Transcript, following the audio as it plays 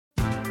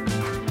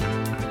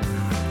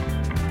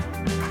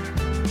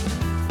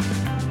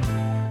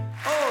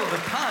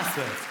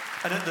passwords.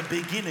 And at the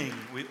beginning,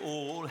 we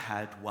all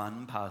had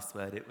one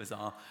password. It was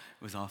our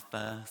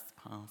first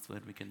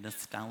password we can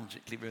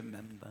nostalgically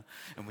remember.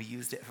 And we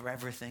used it for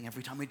everything.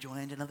 Every time we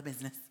joined another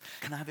business.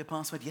 Can I have your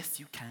password? Yes,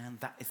 you can.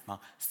 That is my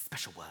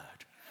special word.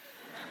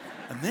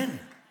 And then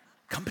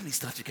companies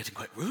started getting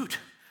quite rude.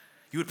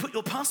 You would put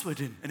your password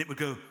in, and it would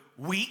go,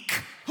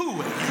 weak. Who are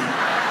you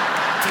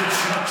to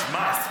judge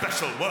my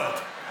special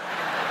word?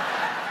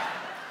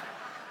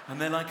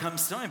 And they're like, I'm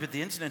sorry, but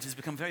the internet has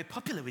become very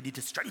popular. We need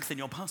to strengthen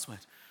your password.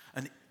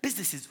 And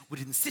businesses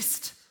would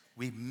insist,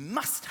 we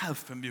must have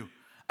from you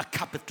a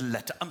capital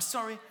letter. I'm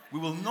sorry, we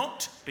will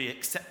not be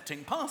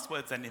accepting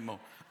passwords anymore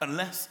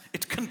unless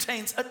it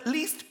contains at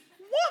least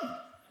one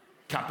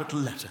capital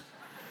letter.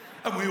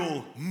 And we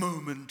all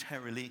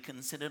momentarily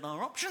considered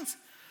our options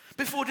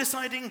before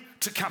deciding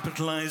to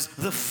capitalize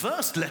the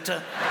first letter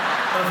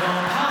of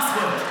our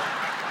password.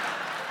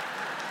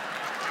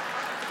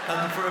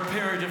 And for a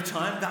period of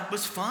time, that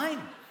was fine.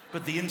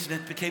 But the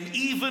internet became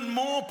even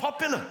more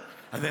popular.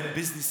 And then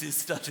businesses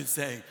started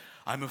saying,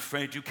 I'm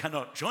afraid you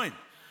cannot join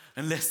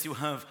unless you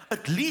have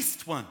at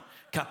least one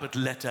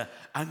capital letter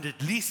and at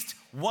least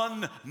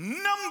one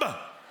number.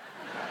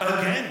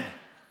 Again,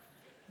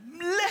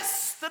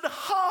 less than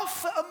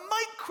half a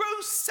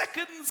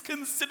microsecond's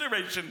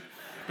consideration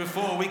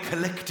before we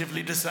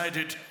collectively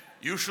decided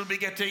you shall be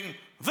getting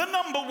the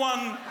number one,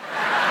 and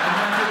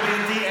that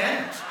will be the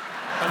end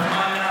of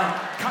my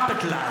now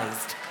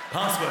capitalized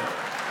password.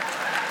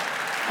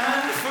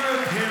 And for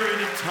a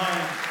period of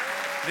time,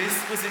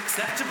 this was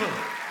acceptable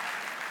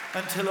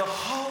until a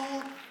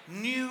whole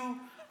new,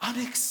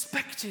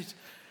 unexpected,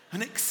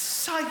 and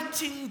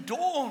exciting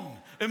dawn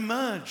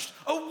emerged.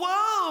 A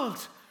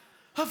world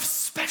of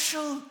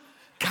special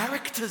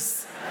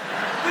characters.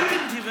 We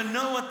didn't even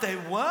know what they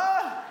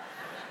were.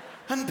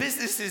 And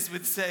businesses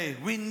would say,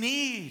 we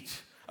need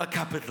a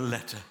capital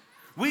letter.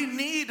 We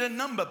need a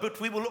number, but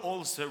we will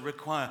also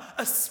require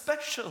a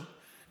special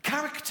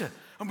character.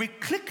 And we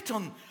clicked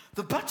on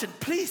the button,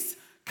 please,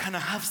 can I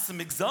have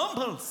some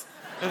examples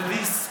of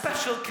these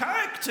special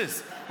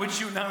characters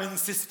which you now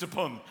insist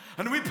upon?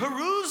 And we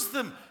perused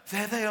them.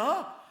 There they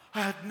are.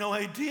 I had no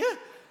idea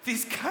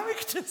these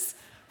characters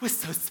were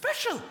so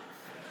special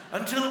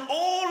until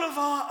all of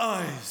our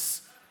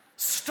eyes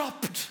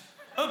stopped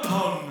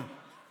upon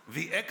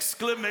the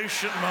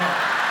exclamation mark.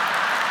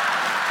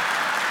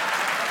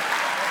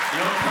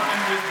 You're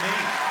coming with me.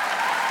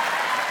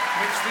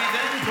 Which we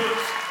then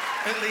put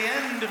at the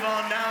end of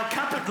our now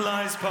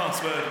capitalized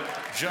password,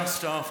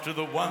 just after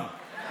the one.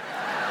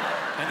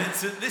 And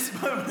it's at this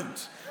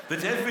moment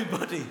that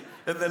everybody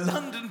at the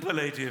London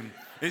Palladium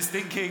is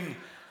thinking,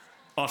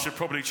 I should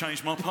probably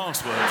change my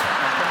password.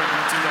 I'm probably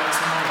going to do that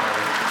tomorrow.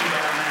 Do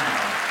that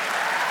now.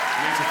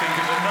 We need to think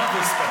of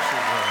another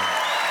special word.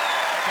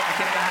 Got to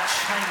get that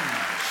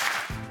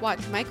changed.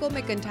 Watch Michael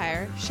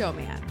McIntyre,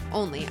 Showman,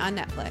 only on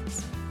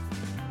Netflix.